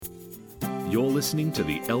You're listening to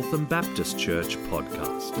the Eltham Baptist Church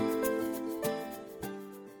podcast.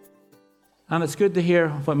 And it's good to hear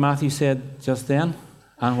what Matthew said just then,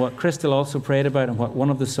 and what Crystal also prayed about, and what one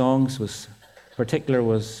of the songs was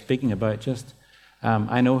speaking about.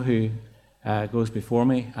 I know who goes before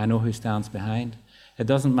me. I know who stands behind. It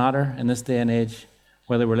doesn't matter in this day and age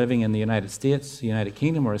whether we're living in the United States, the United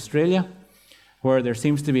Kingdom, or Australia, where there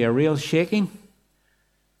seems to be a real shaking.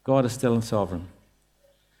 God is still sovereign.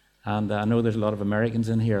 And I know there's a lot of Americans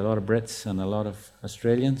in here, a lot of Brits, and a lot of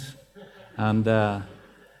Australians. And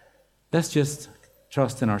let's just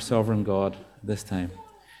trust in our sovereign God this time.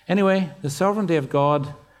 Anyway, the sovereignty of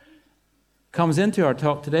God comes into our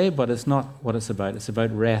talk today, but it's not what it's about. It's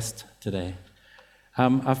about rest today.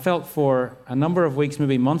 I've felt for a number of weeks,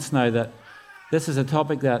 maybe months now, that this is a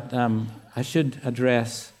topic that I should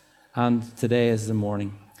address, and today is the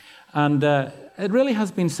morning. And it really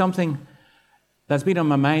has been something that's been on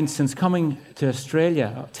my mind since coming to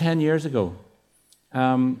Australia 10 years ago.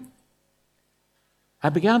 I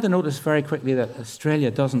began to notice very quickly that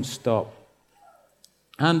Australia doesn't stop.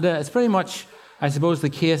 And it's pretty much, I suppose, the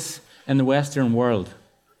case in the Western world.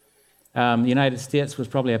 The United States was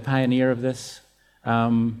probably a pioneer of this.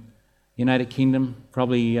 United Kingdom,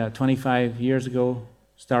 probably 25 years ago,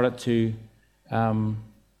 started to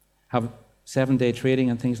have 7-day trading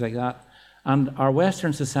and things like that. And our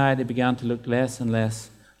Western society began to look less and less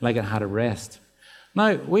like it had a rest.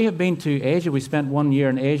 Now, we have been to Asia. We spent 1 year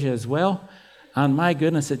in Asia as well. And my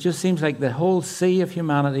goodness, it just seems like the whole sea of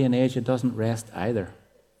humanity in Asia doesn't rest either.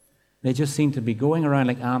 They just seem to be going around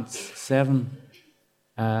like ants 7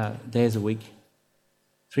 days a week,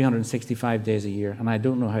 365 days a year. And I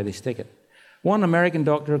don't know how they stick it. One American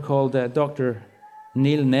doctor called Dr.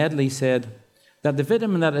 Neil Nedley said that the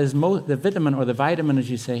vitamin as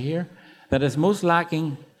you say here, that is most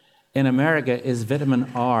lacking in America is vitamin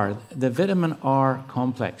R, the vitamin R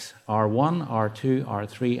complex, R1, R2,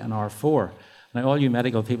 R3, and R4. Now, all you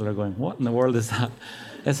medical people are going, what in the world is that?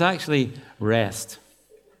 It's actually rest.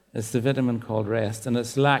 It's the vitamin called rest, and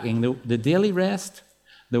it's lacking the daily rest,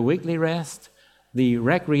 the weekly rest, the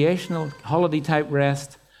recreational holiday-type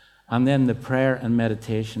rest, and then the prayer and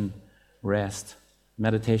meditation rest.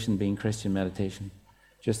 Meditation being Christian meditation,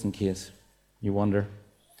 just in case you wonder.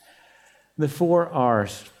 The 4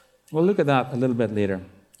 R's. We'll look at that a little bit later.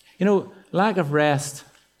 You know, lack of rest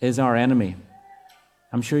is our enemy.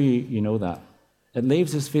 I'm sure you know that. It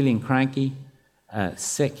leaves us feeling cranky,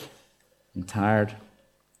 sick, and tired.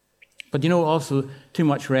 But you know also, too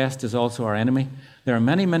much rest is also our enemy. There are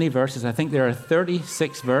many, many verses. I think there are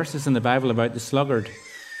 36 verses in the Bible about the sluggard.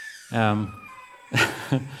 I'll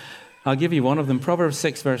give you one of them. Proverbs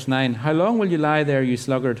 6, verse 9. How long will you lie there, you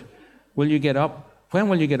sluggard? Will you get up? When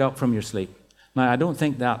will you get up from your sleep? Now, I don't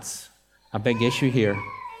think that's a big issue here,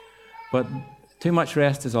 but too much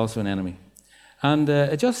rest is also an enemy. And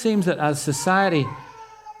it just seems that as society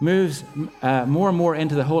moves more and more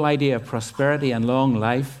into the whole idea of prosperity and long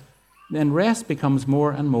life, then rest becomes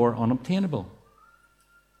more and more unobtainable.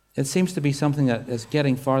 It seems to be something that is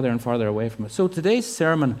getting farther and farther away from us. So today's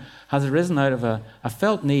sermon has arisen out of a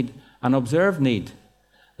felt need, an observed need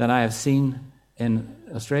that I have seen in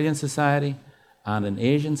Australian society and in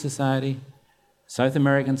Asian society, South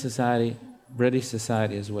American society, British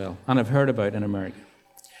society as well, and I've heard about in America.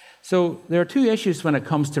 So there are 2 issues when it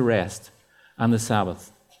comes to rest and the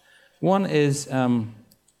Sabbath. One is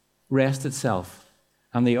rest itself,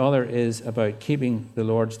 and the other is about keeping the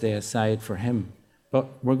Lord's Day aside for Him. But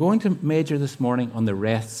we're going to major this morning on the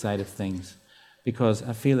rest side of things, because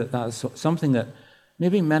I feel that is something that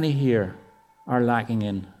maybe many here are lacking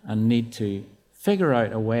in and need to figure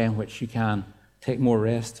out a way in which you can take more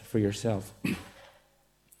rest for yourself.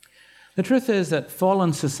 The truth is that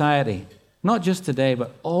fallen society, not just today,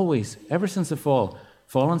 but always, ever since the fall,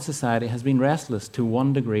 fallen society has been restless to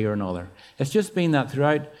one degree or another. It's just been that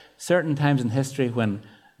throughout certain times in history when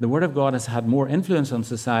the Word of God has had more influence on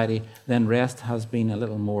society, then rest has been a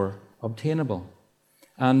little more obtainable.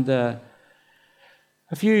 And a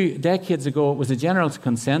few decades ago, it was a general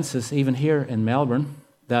consensus, even here in Melbourne,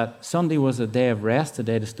 that Sunday was a day of rest, a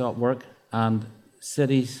day to stop work, and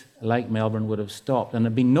cities like Melbourne would have stopped, and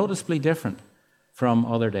have been noticeably different from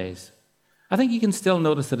other days. I think you can still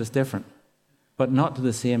notice that it's different, but not to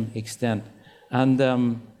the same extent. And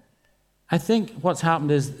I think what's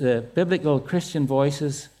happened is the biblical Christian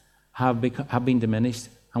voices have been diminished,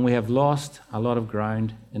 and we have lost a lot of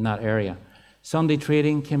ground in that area. Sunday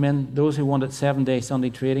trading came in. Those who wanted 7-day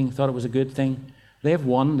Sunday trading thought it was a good thing. They've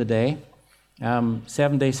won the day.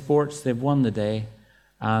 7-day sports, they've won the day.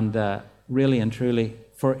 And really and truly,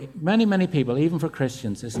 for many, many people, even for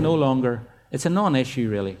Christians, it's a non-issue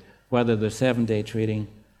really whether they're 7-day trading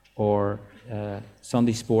or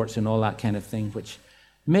Sunday sports and all that kind of thing, which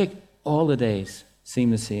make all the days seem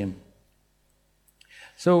the same.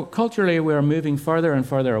 So culturally, we're moving further and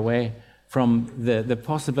further away from the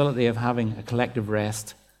possibility of having a collective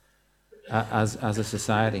rest as a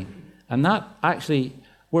society. And that actually,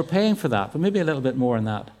 we're paying for that, but maybe a little bit more on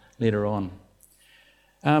that later on.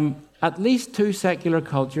 At least 2 secular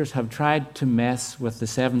cultures have tried to mess with the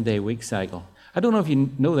 7-day week cycle. I don't know if you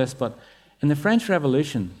know this, but in the French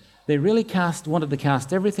Revolution, they really wanted to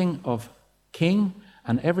cast everything of king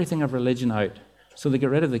and everything of religion out. So they get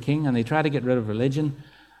rid of the king and they try to get rid of religion.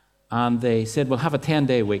 And they said, we'll have a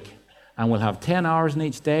 10-day week. And we'll have 10 hours in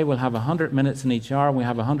each day. We'll have 100 minutes in each hour. And we'll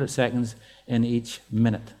have 100 seconds in each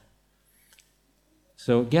minute.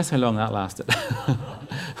 So guess how long that lasted.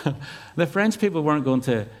 The French people weren't going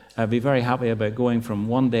to be very happy about going from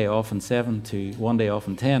 1 day off in 7 to 1 day off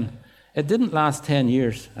in 10. It didn't last 10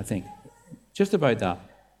 years, I think. Just about that.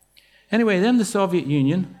 Anyway, then the Soviet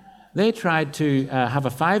Union, they tried to have a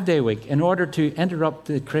 5-day week in order to interrupt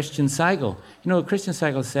the Christian cycle. You know, the Christian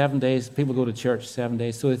cycle is 7 days. People go to church 7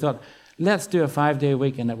 days. So they thought, let's do a 5-day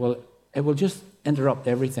week and it will just interrupt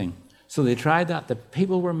everything. So they tried that. The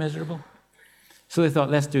people were miserable. So they thought,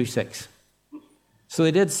 let's do 6. So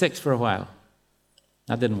they did 6 for a while.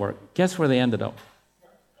 That didn't work. Guess where they ended up?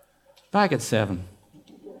 Back at 7.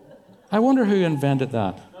 I wonder who invented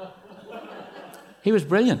that. He was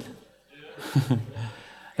brilliant.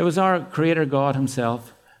 It was our Creator God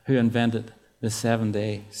himself who invented the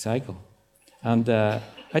 7-day cycle. And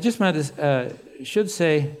I just should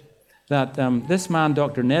say that this man,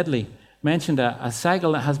 Dr. Nedley, mentioned a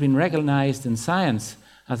cycle that has been recognized in science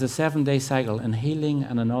as a 7-day cycle in healing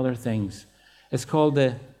and in other things. It's called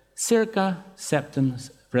the Circa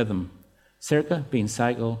Septans rhythm. Circa being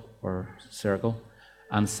cycle or circle,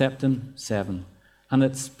 and septum, 7. And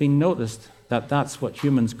it's been noticed that that's what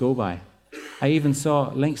humans go by. I even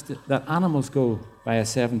saw links that animals go by a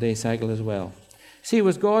 7-day cycle as well. See, it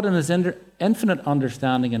was God in his infinite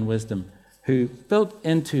understanding and wisdom who built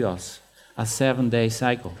into us a 7-day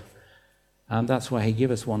cycle. And that's why he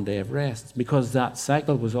gave us 1 day of rest, because that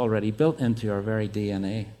cycle was already built into our very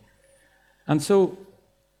DNA. And so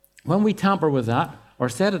when we tamper with that or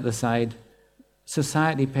set it aside,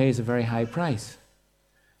 society pays a very high price.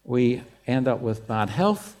 We end up with bad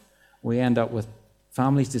health. We end up with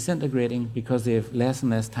families disintegrating because they have less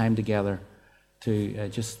and less time together to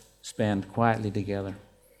just spend quietly together.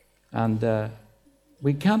 And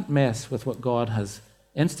we can't mess with what God has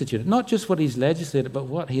instituted, not just what he's legislated, but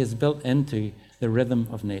what he has built into the rhythm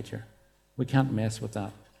of nature. We can't mess with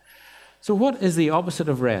that. So what is the opposite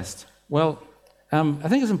of rest? Well, I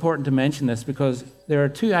think it's important to mention this because there are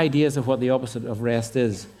 2 ideas of what the opposite of rest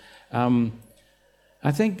is.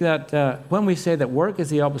 I think that when we say that work is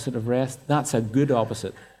the opposite of rest, that's a good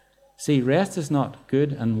opposite. See, rest is not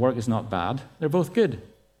good and work is not bad. They're both good,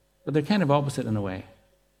 but they're kind of opposite in a way.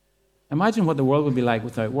 Imagine what the world would be like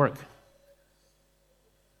without work.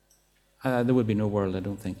 There would be no world, I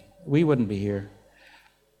don't think. We wouldn't be here.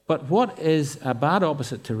 But what is a bad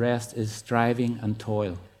opposite to rest is striving and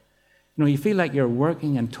toil. You know, you feel like you're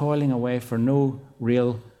working and toiling away for no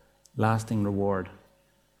real lasting reward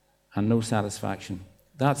and no satisfaction.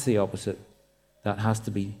 That's the opposite that has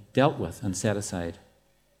to be dealt with and set aside.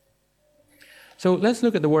 So let's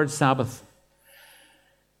look at the word Sabbath.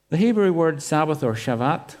 The Hebrew word Sabbath or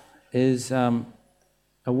Shabbat is a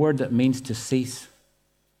word that means to cease.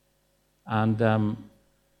 And how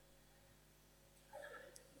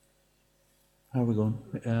are we going?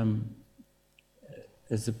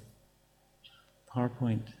 Is the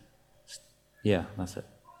PowerPoint? Yeah, that's it.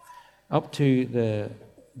 Up to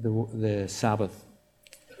the Sabbath.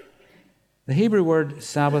 The Hebrew word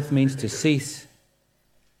Sabbath means to cease.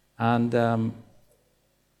 And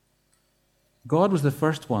God was the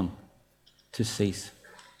first one to cease.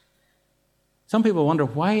 Some people wonder,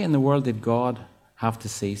 why in the world did God have to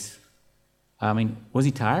cease? I mean, was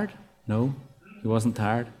he tired? No, he wasn't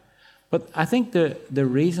tired. But I think the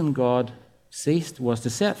reason God ceased was to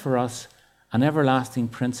set for us an everlasting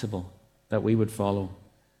principle that we would follow,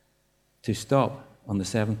 to stop on the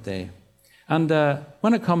 7th day. And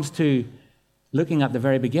when it comes to looking at the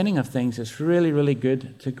very beginning of things, it's really, really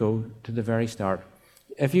good to go to the very start.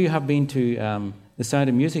 If you have been to The Sound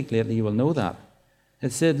of Music lately, you will know that.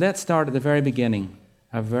 It said, let's start at the very beginning,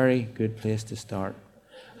 a very good place to start.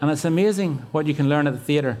 And it's amazing what you can learn at the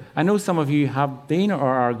theatre. I know some of you have been or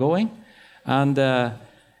are going. And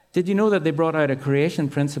did you know that they brought out a creation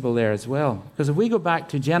principle there as well? Because if we go back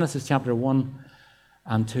to Genesis chapter 1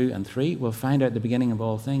 and 2 and 3, we'll find out the beginning of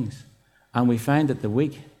all things. And we find that the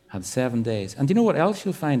week had 7 days. And do you know what else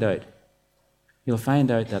you'll find out? You'll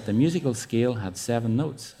find out that the musical scale had 7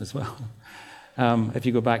 notes as well. If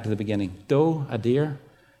you go back to the beginning. Doe, a deer,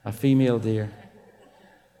 a female deer,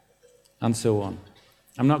 and so on.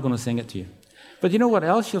 I'm not going to sing it to you. But you know what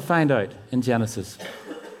else you'll find out in Genesis?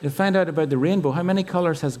 You'll find out about the rainbow. How many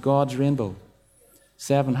colors has God's rainbow?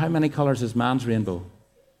 7. How many colors is man's rainbow?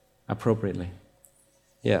 Appropriately.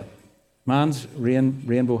 Yeah. Man's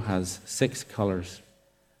rainbow has 6 colors.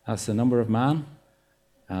 That's the number of man.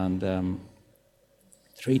 And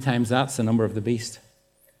 3 times that's the number of the beast.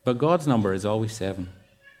 But God's number is always 7.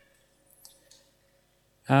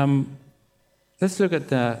 Let's look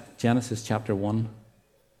at Genesis chapter 1,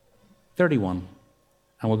 31.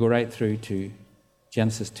 And we'll go right through to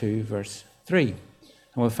Genesis 2, verse 3. And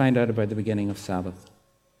we'll find out about the beginning of Sabbath.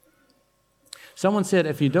 Someone said,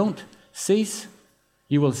 if you don't cease,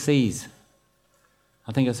 you will seize.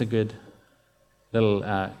 I think that's a good little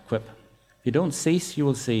quip. If you don't cease, you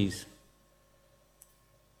will seize.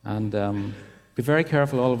 And be very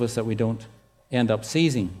careful, all of us, that we don't end up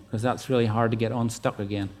seizing, because that's really hard to get unstuck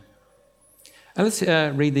again. And let's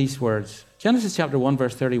read these words. Genesis chapter 1,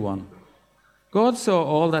 verse 31. God saw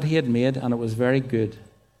all that he had made, and it was very good.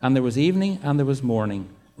 And there was evening, and there was morning,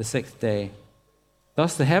 the 6th day.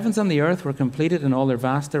 Thus the heavens and the earth were completed in all their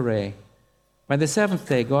vast array. By the 7th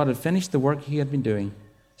day God had finished the work he had been doing.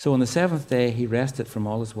 So on the 7th day he rested from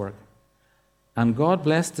all his work. And God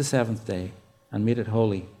blessed the 7th day and made it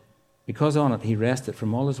holy, because on it he rested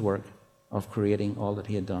from all his work of creating all that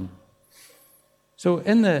he had done. So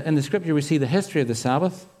in the scripture we see the history of the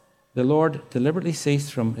Sabbath. The Lord deliberately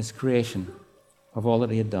ceased from his creation of all that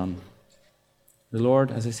he had done. The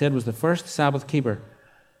Lord, as I said, was the first Sabbath keeper.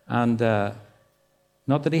 And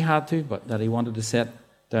not that he had to, but that he wanted to set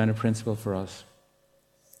down a principle for us.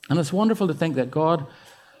 And it's wonderful to think that God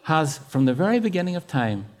has, from the very beginning of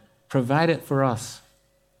time, provided for us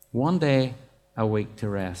 1 day a week to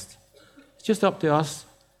rest. It's just up to us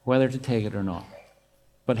whether to take it or not.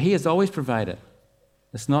 But he has always provided.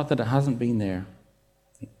 It's not that it hasn't been there.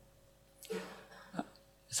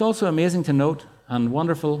 It's also amazing to note, and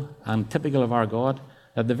wonderful and typical of our God,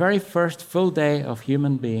 that the very first full day of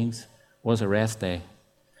human beings was a rest day.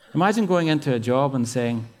 Imagine going into a job and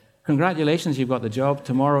saying, congratulations, you've got the job,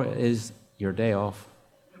 tomorrow is your day off.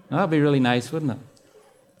 Now, that'd be really nice, wouldn't it?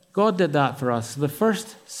 God did that for us. The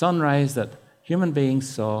first sunrise that human beings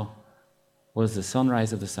saw was the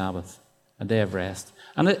sunrise of the Sabbath, a day of rest.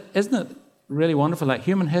 And isn't it really wonderful that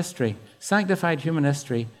human history, sanctified human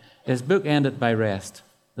history, is bookended by rest.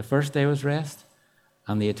 The first day was rest,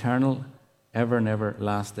 and the eternal, ever and ever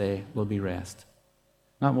last day will be rest.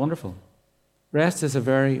 Not wonderful? Rest is a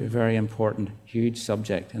very, very important, huge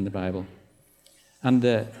subject in the Bible. And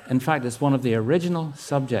in fact, it's one of the original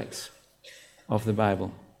subjects of the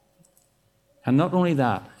Bible. And not only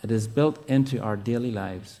that, it is built into our daily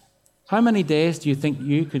lives. How many days do you think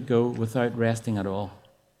you could go without resting at all?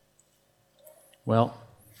 Well,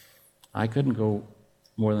 I couldn't go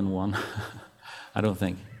more than one, I don't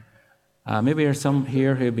think. Maybe there's some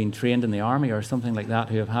here who have been trained in the army or something like that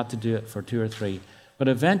who have had to do it for 2 or 3. But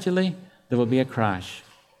eventually, there will be a crash.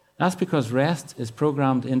 That's because rest is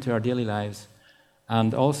programmed into our daily lives.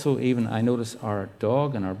 And also, even I notice our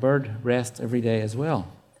dog and our bird rest every day as well.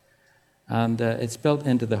 And it's built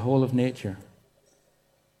into the whole of nature.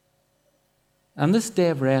 And this day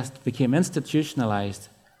of rest became institutionalized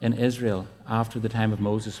in Israel after the time of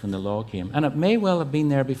Moses when the law came. And it may well have been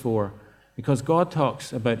there before, because God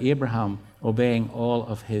talks about Abraham obeying all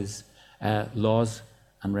of his laws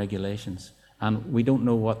and regulations. And we don't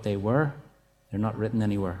know what they were. They're not written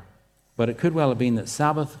anywhere. But it could well have been that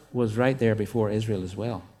Sabbath was right there before Israel as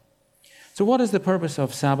well. So what is the purpose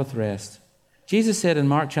of Sabbath rest? Jesus said in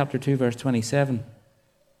Mark chapter 2, verse 27,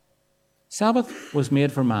 Sabbath was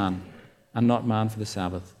made for man, and not man for the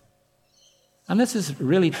Sabbath. And this is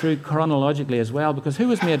really true chronologically as well, because who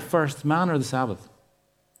was made first, man or the Sabbath?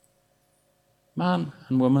 Man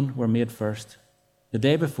and woman were made first, the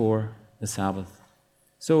day before the Sabbath.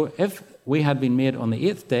 So if we had been made on the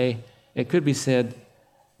 8th day, it could be said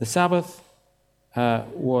the Sabbath man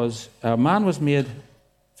was made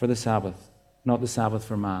for the Sabbath, not the Sabbath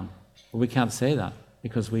for man. But we can't say that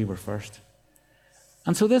because we were first.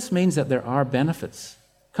 And so this means that there are benefits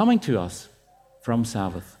coming to us from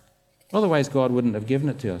Sabbath. Otherwise, God wouldn't have given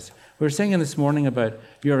it to us. We were singing this morning about,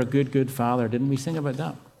 you're a good, good father. Didn't we sing about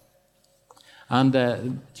that?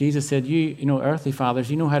 And Jesus said, you know, earthly fathers,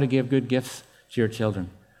 you know how to give good gifts to your children.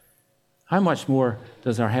 How much more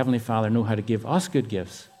does our Heavenly Father know how to give us good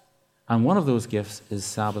gifts? And one of those gifts is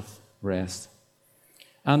Sabbath rest.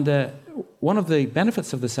 And one of the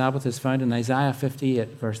benefits of the Sabbath is found in Isaiah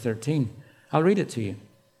 58, verse 13. I'll read it to you.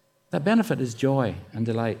 That benefit is joy and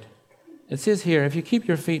delight. It says here, if you keep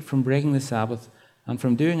your feet from breaking the Sabbath and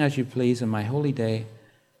from doing as you please on my holy day,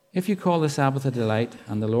 if you call the Sabbath a delight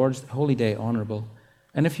and the Lord's holy day honorable,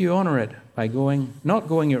 and if you honor it by not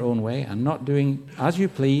going your own way and not doing as you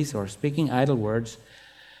please or speaking idle words,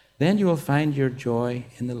 then you will find your joy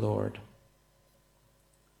in the Lord.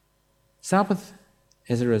 Sabbath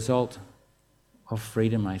is a result of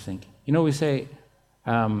freedom, I think. You know, we say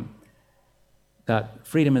that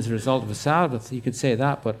freedom is a result of a Sabbath. You could say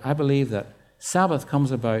that, but I believe that Sabbath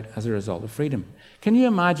comes about as a result of freedom. Can you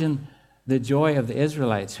imagine the joy of the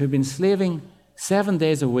Israelites who've been slaving 7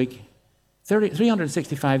 days a week,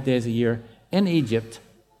 365 days a year in Egypt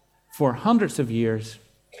for hundreds of years,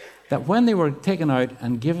 that when they were taken out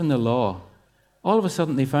and given the law, all of a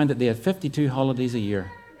sudden they found that they had 52 holidays a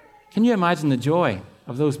year. Can you imagine the joy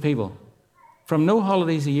of those people? From no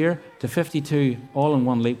holidays a year to 52 all in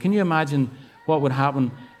one leap. Can you imagine what would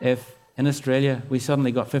happen if in Australia we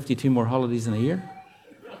suddenly got 52 more holidays in a year?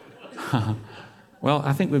 Well,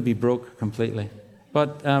 I think we'd be broke completely.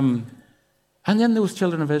 But and then those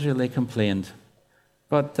children of Israel, they complained.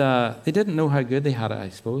 But they didn't know how good they had it, I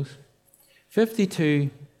suppose.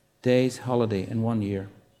 52 days holiday in 1 year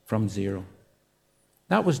from zero.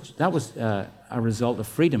 That was a result of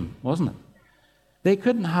freedom, wasn't it? They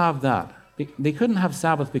couldn't have that. They couldn't have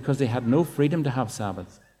Sabbath because they had no freedom to have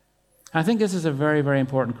Sabbath. I think this is a very, very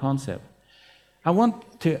important concept. I want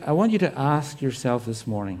you to ask yourself this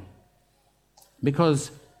morning,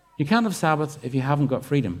 because you can't have Sabbath if you haven't got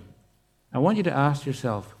freedom. I want you to ask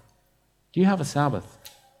yourself, do you have a Sabbath?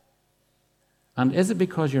 And is it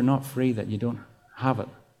because you're not free that you don't have it?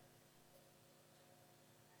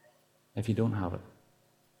 If you don't have it.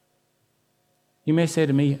 You may say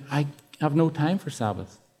to me, I have no time for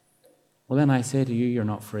Sabbath. Well, then I say to you, you're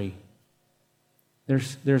not free.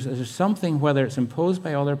 There's something, whether it's imposed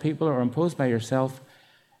by other people or imposed by yourself,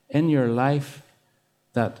 in your life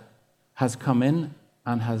that has come in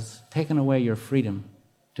and has taken away your freedom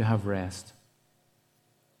to have rest.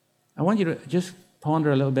 I want you to just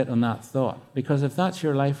ponder a little bit on that thought, because if that's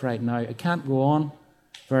your life right now, it can't go on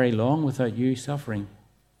very long without you suffering.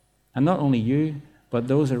 And not only you, but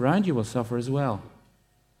those around you will suffer as well,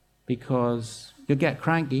 because you'll get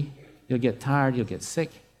cranky, you'll get tired, you'll get sick,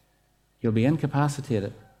 you'll be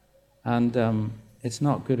incapacitated, and it's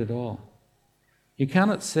not good at all. You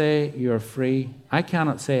cannot say you're free. I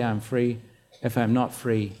cannot say I'm free if I'm not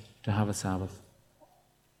free to have a Sabbath.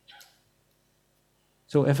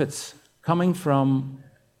 So if this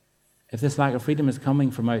lack of freedom is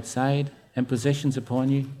coming from outside, impositions upon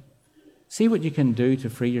you, see what you can do to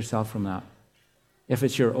free yourself from that. If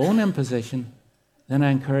it's your own imposition, then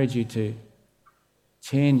I encourage you to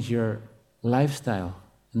change your lifestyle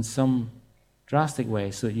in some drastic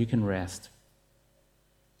way so that you can rest.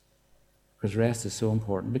 Because rest is so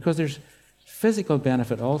important. Because there's physical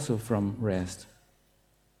benefit also from rest.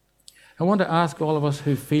 I want to ask all of us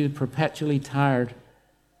who feel perpetually tired,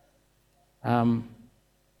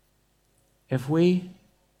 if we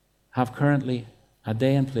have currently a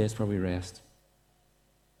day and place where we rest.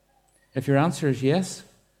 If your answer is yes,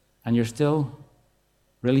 and you're still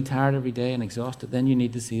really tired every day and exhausted, then you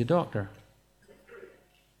need to see a doctor.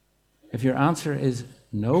 If your answer is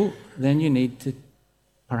no, then you need to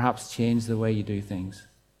perhaps change the way you do things.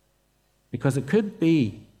 Because it could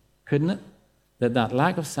be, couldn't it, that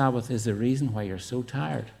lack of Sabbath is the reason why you're so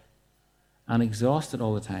tired and exhausted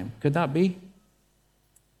all the time. Could that be?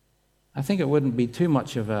 I think it wouldn't be too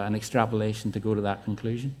much of an extrapolation to go to that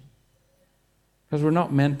conclusion. Because we're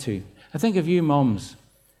not meant to. I think of you mums,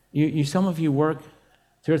 some of you work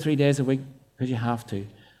 2 or 3 days a week because you have to.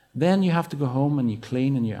 Then you have to go home and you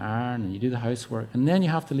clean and you iron and you do the housework. And then you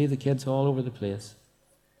have to leave the kids all over the place.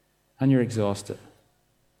 And you're exhausted.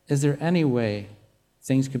 Is there any way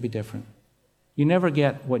things could be different? You never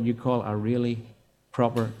get what you call a really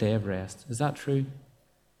proper day of rest. Is that true?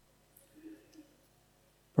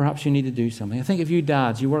 Perhaps you need to do something. I think of you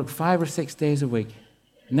dads, you work 5 or 6 days a week.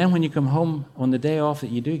 And then when you come home on the day off that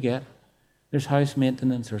you do get, there's house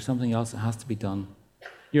maintenance or something else that has to be done.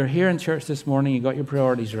 You're here in church this morning, you got your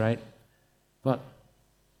priorities right. But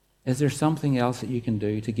is there something else that you can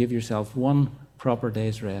do to give yourself one proper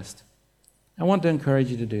day's rest? I want to encourage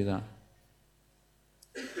you to do that.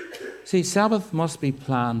 See, Sabbath must be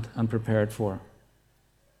planned and prepared for.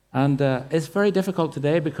 And it's very difficult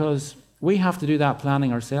today because we have to do that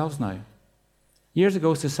planning ourselves now. Years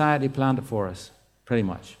ago, society planned it for us, pretty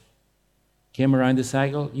much. Came around the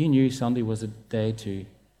cycle, you knew Sunday was a day to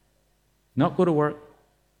not go to work,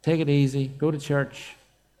 take it easy, go to church,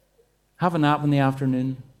 have a nap in the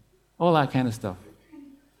afternoon, all that kind of stuff.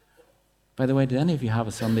 By the way, do any of you have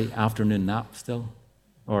a Sunday afternoon nap still?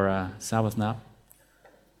 Or a Sabbath nap?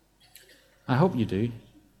 I hope you do.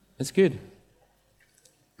 It's good.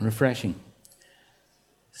 Refreshing.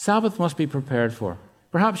 Sabbath must be prepared for.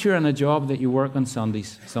 Perhaps you're in a job that you work on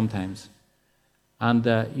Sundays sometimes, and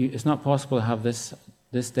it's not possible to have this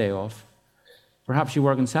day off. Perhaps you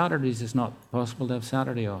work on Saturdays, it's not possible to have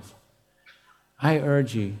Saturday off. I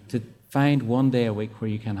urge you to find one day a week where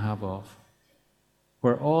you can have off,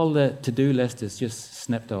 where all the to-do list is just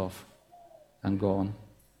snipped off and gone.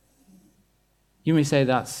 You may say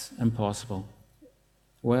that's impossible.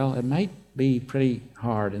 Well, it might be pretty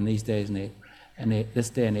hard in these days this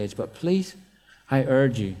day and age, but please, I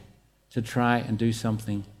urge you to try and do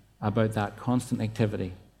something about that constant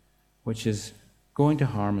activity, which is going to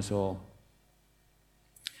harm us all.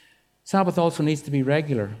 Sabbath also needs to be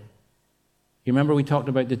regular. You remember we talked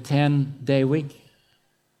about the 10-day week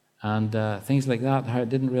and things like that, how it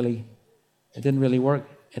didn't really work.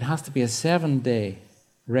 It has to be a 7-day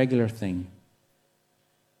regular thing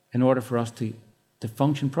in order for us to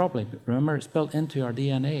function properly. But remember, it's built into our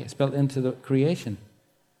DNA. It's built into the creation.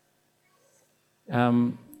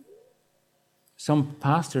 Some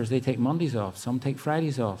pastors, they take Mondays off. Some take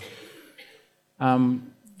Fridays off.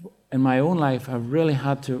 In my own life, I've really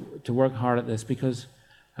had to work hard at this because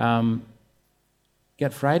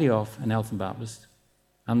get Friday off in Eltham Baptist,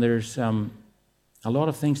 and there's a lot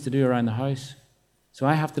of things to do around the house. So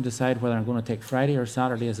I have to decide whether I'm going to take Friday or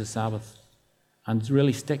Saturday as a Sabbath and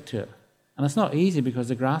really stick to it. And it's not easy because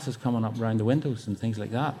the grass is coming up around the windows and things like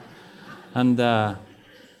that. And the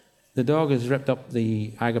dog has ripped up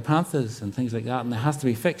the agapanthus and things like that, and it has to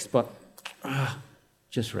be fixed, but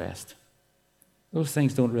just rest. Those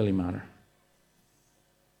things don't really matter.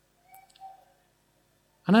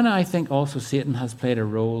 And then I think also Satan has played a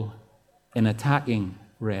role in attacking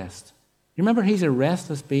rest. You remember, he's a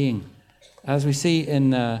restless being. As we see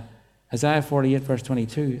in Isaiah 48, verse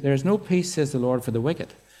 22, there is no peace, says the Lord, for the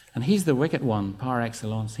wicked. And he's the wicked one, par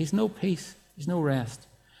excellence. He's no peace. He's no rest.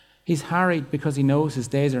 He's harried because he knows his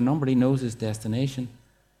days are numbered. He knows his destination.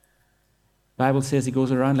 The Bible says he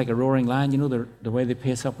goes around like a roaring lion. You know the way they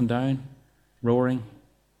pace up and down, roaring.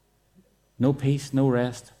 No peace, no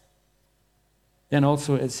rest. Then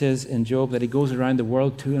also it says in Job that he goes around the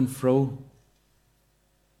world to and fro.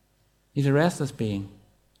 He's a restless being.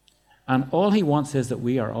 And all he wants is that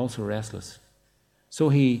we are also restless. So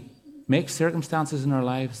he makes circumstances in our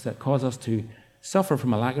lives that cause us to suffer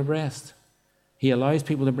from a lack of rest. He allows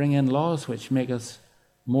people to bring in laws which make us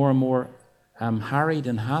more and more harried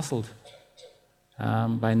and hassled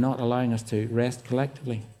by not allowing us to rest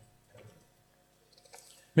collectively.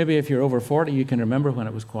 Maybe if you're over 40, you can remember when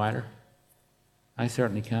it was quieter. I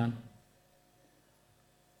certainly can.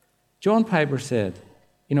 John Piper said,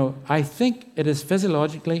 I think it is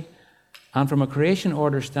physiologically and from a creation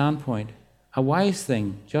order standpoint a wise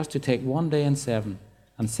thing just to take one day in 7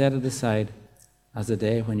 and set it aside as a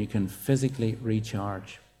day when you can physically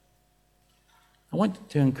recharge. I want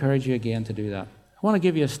to encourage you again to do that. I want to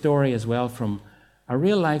give you a story as well from a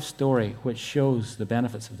real-life story which shows the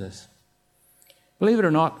benefits of this. Believe it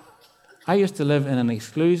or not, I used to live in an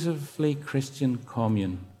exclusively Christian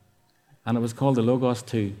commune, and it was called the Logos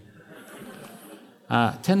 2.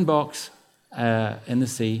 Tin box in the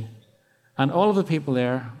sea, and all of the people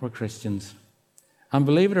there were Christians. And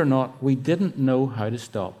believe it or not, we didn't know how to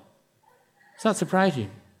stop. Does that surprise you?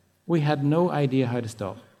 We had no idea how to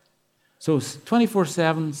stop. So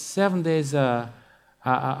 24/7, 7 days a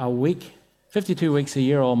week, 52 weeks a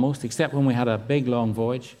year almost, except when we had a big long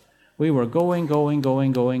voyage. We were going.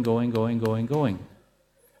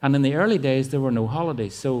 And in the early days, there were no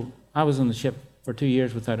holidays. So I was on the ship for 2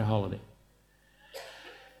 years without a holiday.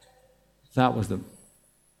 That was the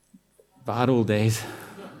bad old days.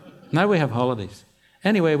 Now we have holidays.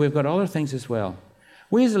 Anyway, we've got other things as well.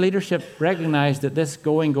 We as a leadership recognized that this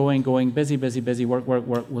going, busy, work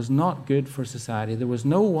was not good for society. There was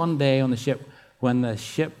no one day on the ship when the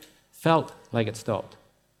ship felt like it stopped.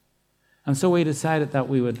 And so we decided that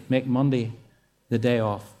we would make Monday the day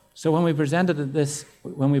off. So when we presented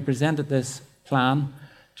this plan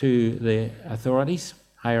to the authorities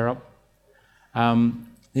higher up,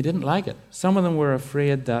 they didn't like it. Some of them were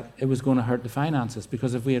afraid that it was going to hurt the finances,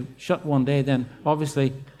 because if we had shut one day, then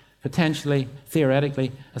obviously, potentially,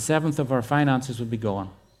 theoretically, 1/7 of our finances would be gone.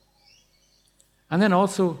 And then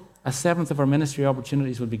also 1/7 of our ministry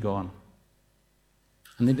opportunities would be gone.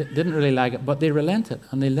 And they didn't really like it, but they relented,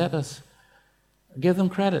 and they let us give them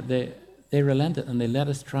credit. They relented, and they let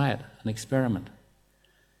us try it and experiment.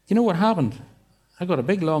 You know what happened? I got a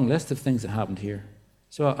big long list of things that happened here.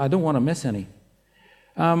 So I don't want to miss any.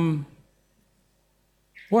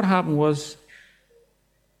 What happened was,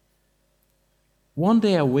 one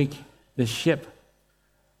day a week, the ship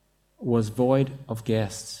was void of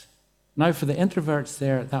guests. Now, for the introverts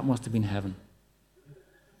there, that must have been heaven.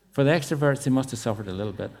 For the extroverts, they must have suffered a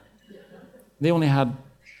little bit. They only had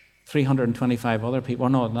 325 other people. Oh,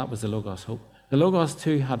 no, that was the Logos Hope. The Logos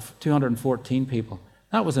 2 had 214 people.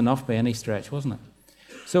 That was enough by any stretch, wasn't it?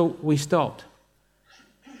 So we stopped.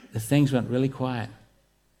 The things went really quiet.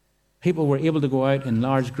 People were able to go out in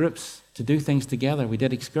large groups to do things together. We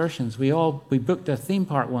did excursions. We booked a theme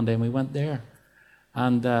park one day and we went there.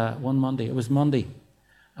 And one Monday, it was Monday.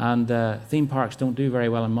 And theme parks don't do very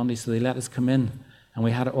well on Monday, so they let us come in. And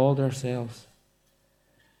we had it all to ourselves.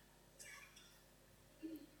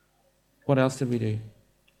 What else did we do?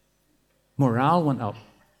 Morale went up.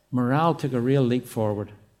 Morale took a real leap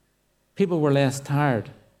forward. People were less tired.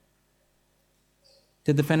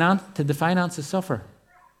 Did the finances suffer?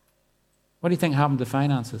 What do you think happened to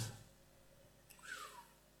finances?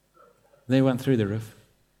 They went through the roof.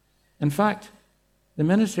 In fact, the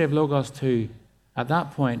ministry of Logos 2, at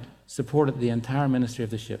that point, supported the entire ministry of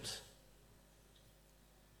the ships.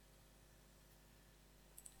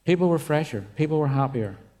 People were fresher. People were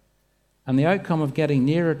happier. And the outcome of getting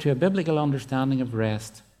nearer to a biblical understanding of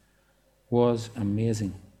rest was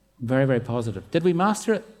amazing. Very, very positive. Did we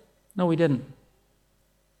master it? No, we didn't.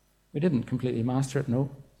 We didn't completely master it, no.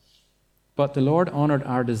 But the Lord honored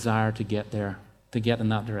our desire to get there, to get in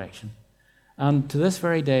that direction. And to this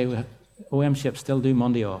very day, OM ships still do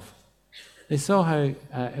Monday off. They saw how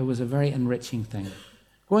it was a very enriching thing.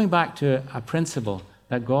 Going back to a principle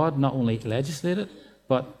that God not only legislated,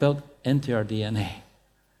 but built into our DNA.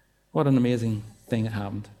 What an amazing thing that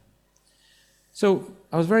happened. So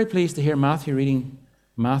I was very pleased to hear Matthew reading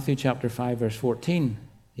Matthew chapter 5, verse 14.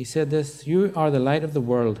 He said this, "You are the light of the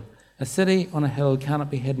world. A city on a hill cannot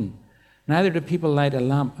be hidden. Neither do people light a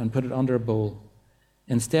lamp and put it under a bowl.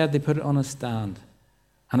 Instead, they put it on a stand,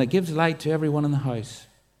 and it gives light to everyone in the house.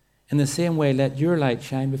 In the same way, let your light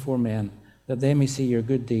shine before men, that they may see your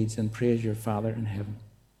good deeds and praise your Father in heaven."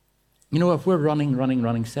 You know, if we're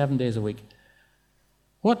running 7 days a week,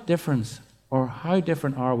 what difference or how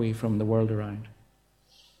different are we from the world around?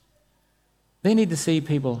 They need to see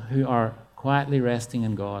people who are quietly resting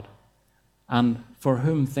in God and for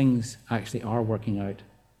whom things actually are working out.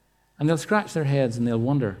 And they'll scratch their heads and they'll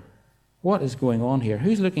wonder, what is going on here?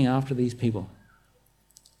 Who's looking after these people?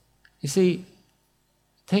 You see,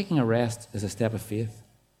 taking a rest is a step of faith.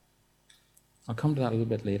 I'll come to that a little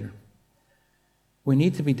bit later. We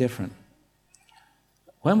need to be different.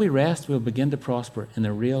 When we rest, we'll begin to prosper in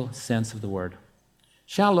the real sense of the word.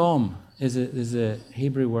 Shalom is a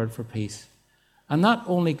Hebrew word for peace. And that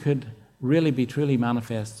only could really be truly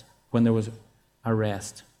manifest when there was a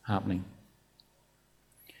rest happening.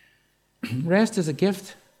 Rest is a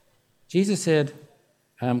gift. Jesus said,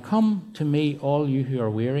 "Come to me, all you who are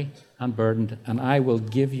weary and burdened, and I will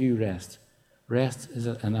give you rest." Rest is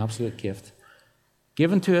an absolute gift.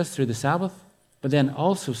 Given to us through the Sabbath, but then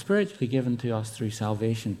also spiritually given to us through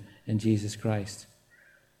salvation in Jesus Christ.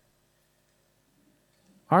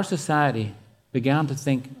 Our society began to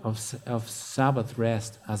think of Sabbath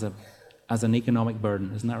rest as an economic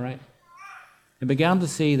burden, isn't that right? It began to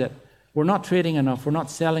see that we're not trading enough, we're not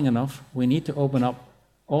selling enough, we need to open up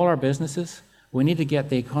all our businesses, we need to get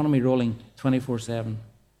the economy rolling 24/7.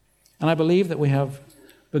 And I believe that we have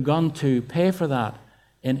begun to pay for that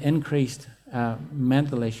in increased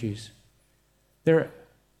mental issues.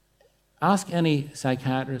 Ask any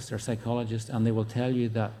psychiatrist or psychologist and they will tell you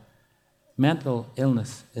that mental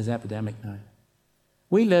illness is epidemic now.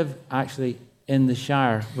 We live actually in the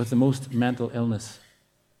shire with the most mental illness.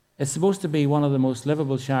 It's supposed to be one of the most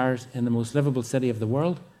livable shires in the most livable city of the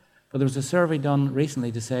world, but there was a survey done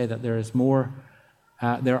recently to say that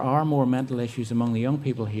there are more mental issues among the young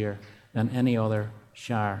people here than any other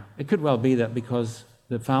shire. It could well be that because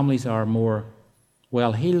the families are more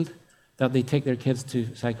well-heeled, that they take their kids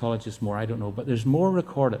to psychologists more, I don't know. But there's more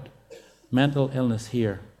recorded mental illness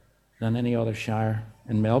here than any other shire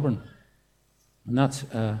in Melbourne. And that's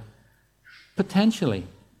potentially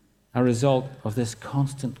a result of this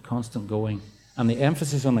constant going and the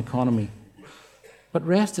emphasis on economy. But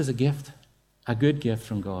rest is a gift, a good gift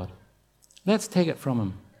from God. Let's take it from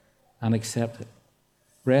Him and accept it.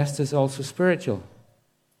 Rest is also spiritual.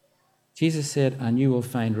 Jesus said, "And you will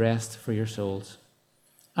find rest for your souls."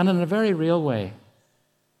 And in a very real way,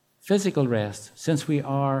 physical rest, since we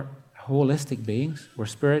are holistic beings, we're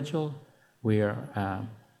spiritual, we are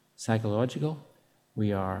psychological,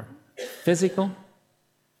 we are physical,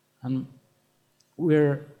 and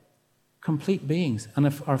we're complete beings. And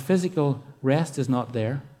if our physical rest is not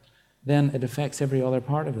there, then it affects every other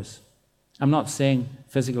part of us. I'm not saying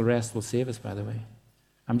physical rest will save us, by the way.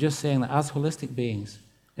 I'm just saying that as holistic beings,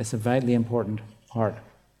 it's a vitally important part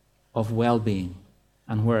of well-being.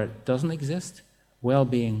 And where it doesn't exist,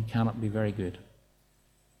 well-being cannot be very good.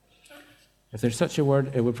 If there's such a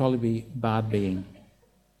word, it would probably be bad being.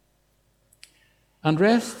 And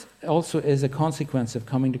rest also is a consequence of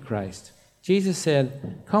coming to Christ. Jesus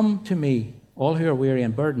said, "Come to me, all who are weary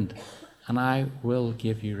and burdened, and I will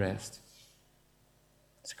give you rest."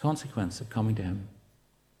 It's a consequence of coming to him.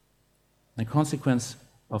 A consequence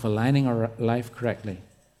of aligning our life correctly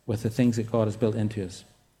with the things that God has built into us.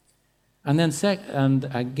 And then and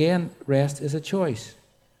again, rest is a choice.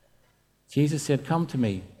 Jesus said, "Come to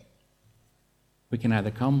me." We can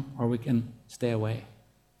either come or we can stay away.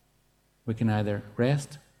 We can either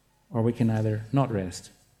rest or we can either not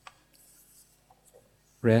rest.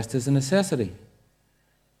 Rest is a necessity.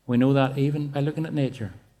 We know that even by looking at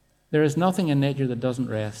nature. There is nothing in nature that doesn't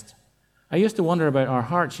rest. I used to wonder about our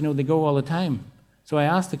hearts. They go all the time. So I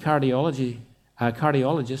asked the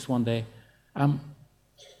cardiologist one day, our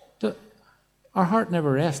heart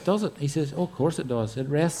never rests, does it? He says, "Oh, of course it does. It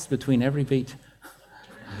rests between every beat."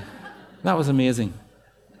 That was amazing.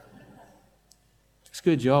 It's a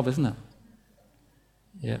good job, isn't it?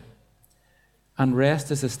 Yeah. And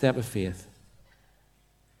rest is a step of faith.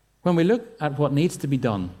 When we look at what needs to be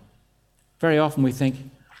done, very often we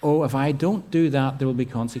think, "Oh, if I don't do that, there will be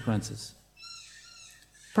consequences."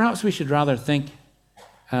 Perhaps we should rather think,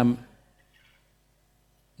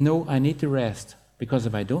 "No, I need to rest, because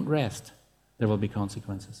if I don't rest, there will be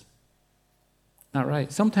consequences." Not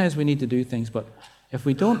right. Sometimes we need to do things, but if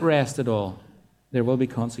we don't rest at all, there will be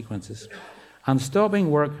consequences. And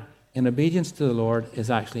stopping work in obedience to the Lord is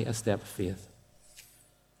actually a step of faith.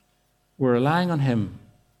 We're relying on him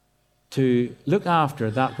to look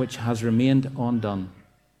after that which has remained undone.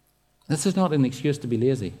 This is not an excuse to be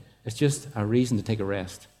lazy. It's just a reason to take a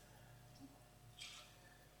rest.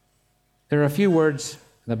 There are a few words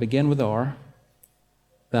that begin with R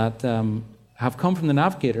that have come from the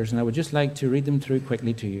Navigators, and I would just like to read them through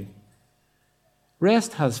quickly to you.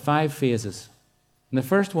 Rest has 5 phases. And the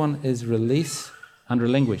first one is release and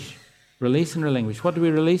relinquish. Release and relinquish. What do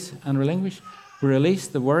we release and relinquish? We release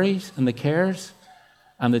the worries and the cares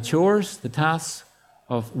and the chores, the tasks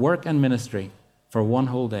of work and ministry for one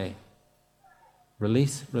whole day.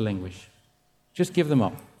 Release, relinquish. Just give them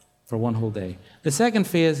up for one whole day. The second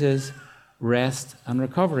phase is rest and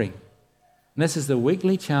recovery. And this is the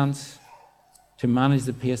weekly chance to manage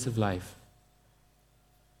the pace of life.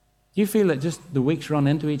 Do you feel that just the weeks run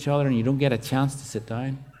into each other and you don't get a chance to sit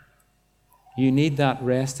down? You need that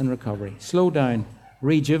rest and recovery. Slow down,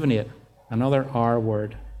 rejuvenate, another R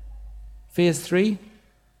word. Phase 3,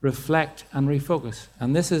 reflect and refocus.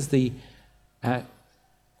 And this is the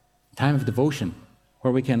time of devotion,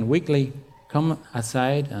 where we can weekly come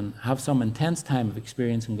aside and have some intense time of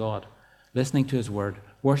experiencing God, listening to his word,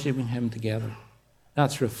 worshiping him together.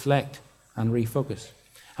 That's reflect and refocus.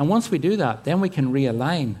 And once we do that, then we can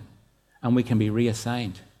realign and we can be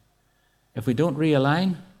reassigned. If we don't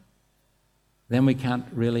realign, then we can't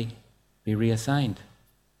really be reassigned.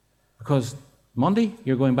 Because Monday,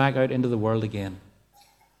 you're going back out into the world again.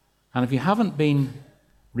 And if you haven't been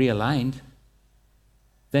realigned,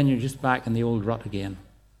 then you're just back in the old rut again.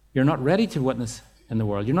 You're not ready to witness in the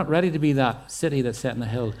world. You're not ready to be that city that's set in the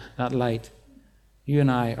hill, that light. You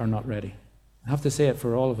and I are not ready. I have to say it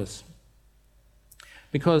for all of us.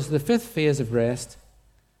 Because the 5th phase of rest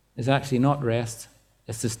is actually not rest.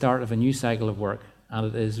 It's the start of a new cycle of work, and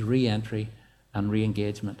it is re-entry and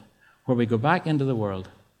re-engagement, where we go back into the world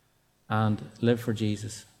and live for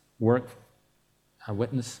Jesus, work,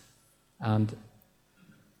 witness, and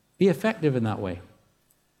be effective in that way.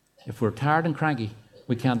 If we're tired and cranky,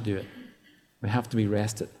 we can't do it. We have to be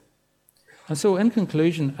rested. And so in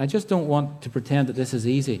conclusion, I just don't want to pretend that this is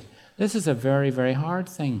easy. This is a very, very hard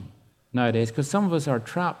thing nowadays, because some of us are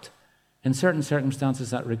trapped in certain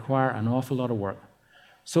circumstances that require an awful lot of work.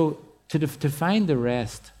 So to find the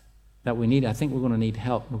rest that we need, I think we're going to need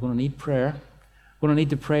help. We're going to need prayer. We're going to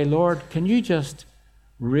need to pray, Lord, can you just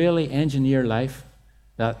really engineer life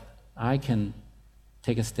that I can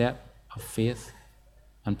take a step of faith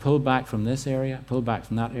and pull back from this area, pull back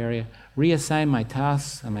from that area, reassign my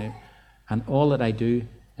tasks and all that I do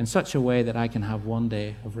in such a way that I can have one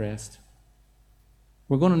day of rest.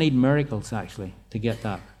 We're going to need miracles, actually, to get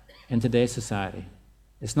that in today's society.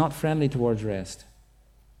 It's not friendly towards rest,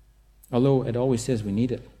 although it always says we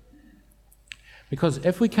need it. Because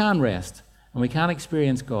if we can rest and we can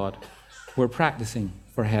experience God, we're practicing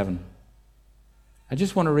for heaven. I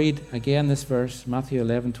just want to read again this verse, Matthew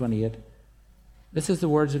 11:28. This is the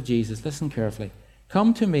words of Jesus. Listen carefully.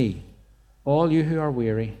 Come to me, all you who are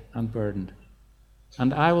weary and burdened,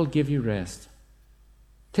 and I will give you rest.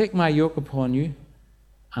 Take my yoke upon you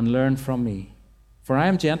and learn from me, for I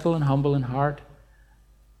am gentle and humble in heart,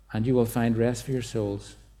 and you will find rest for your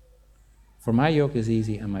souls. For my yoke is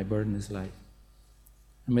easy and my burden is light.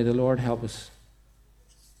 And may the Lord help us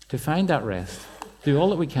to find that rest, do all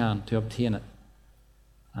that we can to obtain it,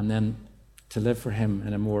 and then to live for Him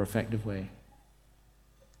in a more effective way.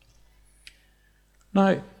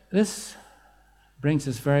 Now, this brings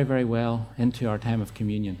us very, very well into our time of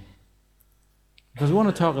communion, because we want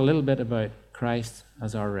to talk a little bit about Christ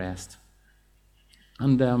as our rest.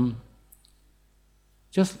 And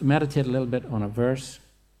just meditate a little bit on a verse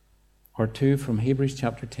or two from Hebrews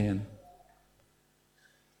chapter 10.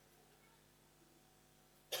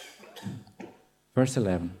 Verse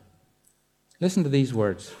 11. Listen to these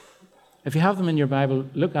words. If you have them in your Bible,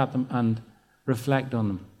 look at them and reflect on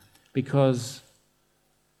them, because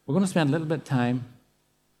we're going to spend a little bit of time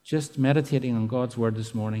just meditating on God's word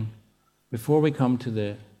this morning before we come to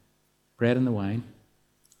the bread and the wine.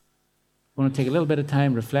 We're going to take a little bit of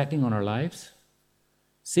time reflecting on our lives,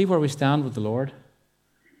 see where we stand with the Lord,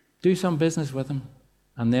 do some business with Him,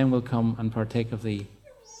 and then we'll come and partake of the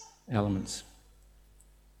elements.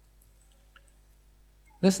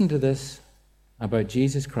 Listen to this about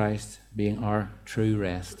Jesus Christ being our true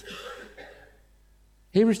rest.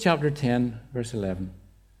 Hebrews chapter 10, verse 11.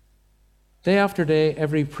 Day after day,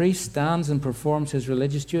 every priest stands and performs his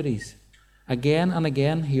religious duties. Again and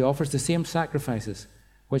again, he offers the same sacrifices,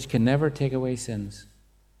 which can never take away sins.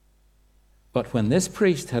 But when this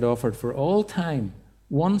priest had offered for all time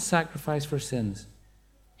one sacrifice for sins,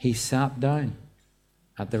 he sat down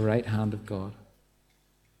at the right hand of God.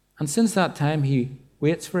 And since that time, he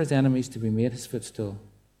waits for his enemies to be made his footstool.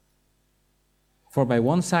 For by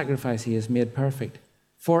one sacrifice he has made perfect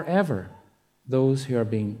forever those who are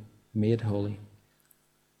being made holy.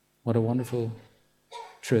 What a wonderful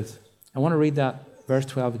truth. I want to read that verse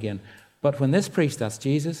 12 again. But when this priest, that's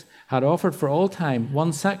Jesus, had offered for all time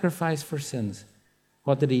one sacrifice for sins,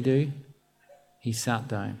 what did he do? He sat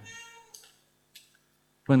down.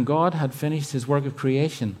 When God had finished his work of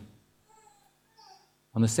creation,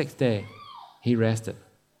 on the sixth day, he rested.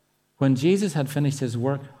 When Jesus had finished his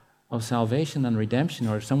work of salvation and redemption,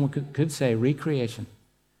 or someone could say recreation,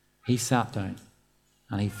 he sat down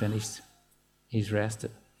and he finished. He's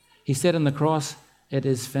rested. He said on the cross, it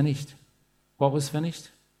is finished. What was finished?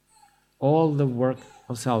 All the work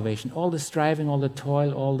of salvation, all the striving, all the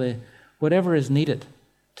toil, all the whatever is needed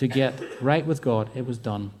to get right with God, it was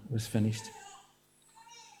done. It was finished.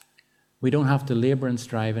 We don't have to labor and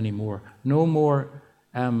strive anymore. No more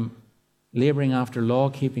laboring after law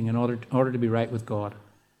keeping in order to be right with God.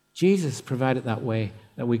 Jesus provided that way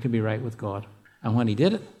that we could be right with God. And when he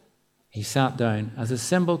did it, he sat down as a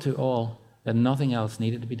symbol to all that nothing else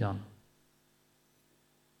needed to be done.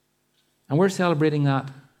 And we're celebrating that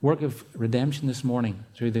work of redemption this morning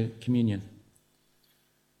through the communion.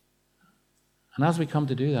 And as we come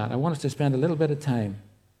to do that, I want us to spend a little bit of time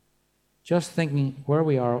just thinking where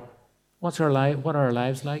we are, what are our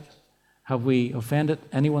lives like? Have we offended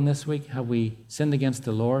anyone this week? Have we sinned against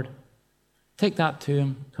the Lord? Take that to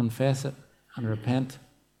him, confess it, and repent.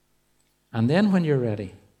 And then when you're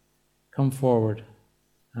ready, come forward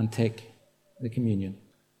and take the communion.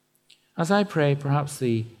 As I pray, perhaps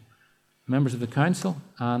the members of the council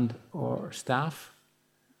and or staff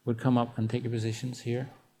would come up and take your positions here.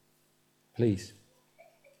 Please.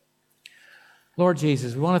 Lord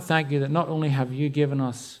Jesus, we want to thank you that not only have you given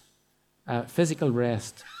us physical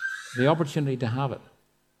rest, the opportunity to have it,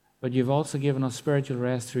 but you've also given us spiritual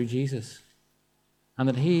rest through Jesus, and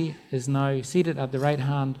that he is now seated at the right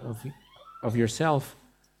hand of yourself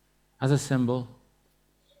as a symbol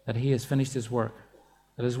that he has finished his work,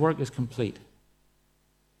 that his work is complete.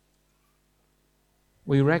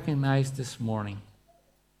 We recognize this morning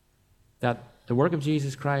that the work of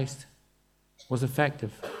Jesus Christ was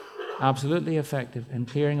effective, absolutely effective in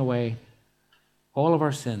clearing away all of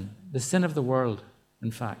our sin, the sin of the world,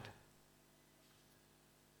 in fact.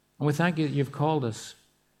 And we thank you that you've called us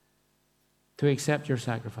to accept your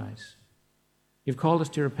sacrifice. You've called us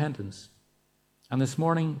to repentance. And this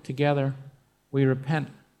morning, together, we repent,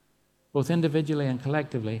 both individually and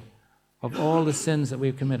collectively, of all the sins that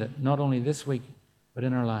we've committed, not only this week, but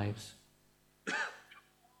in our lives.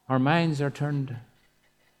 Our minds are turned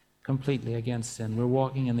completely against sin. We're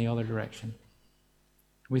walking in the other direction.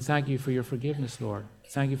 We thank you for your forgiveness, Lord.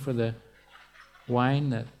 Thank you for the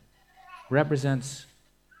wine that represents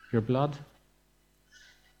your blood.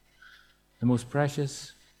 the most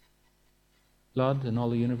precious blood in all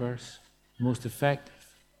the universe, the most effective,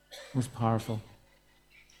 most powerful.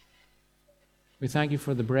 We thank you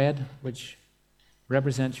for the bread which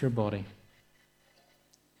represents your body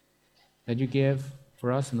that you gave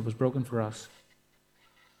for us and that was broken for us.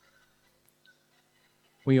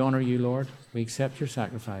 We honor you, Lord. We accept your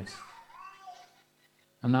sacrifice.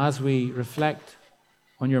 And as we reflect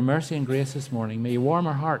on your mercy and grace this morning, may you warm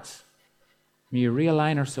our hearts, may you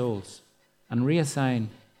realign our souls and reassign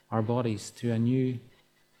our bodies to a new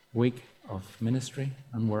week of ministry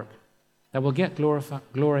and work that will get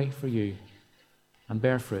glory for you and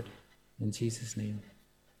bear fruit. In Jesus' name,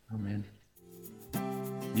 amen.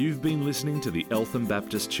 You've been listening to the Eltham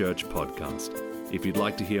Baptist Church podcast. If you'd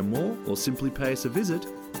like to hear more or simply pay us a visit,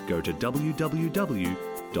 go to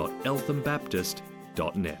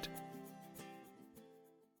www.elthambaptist.net.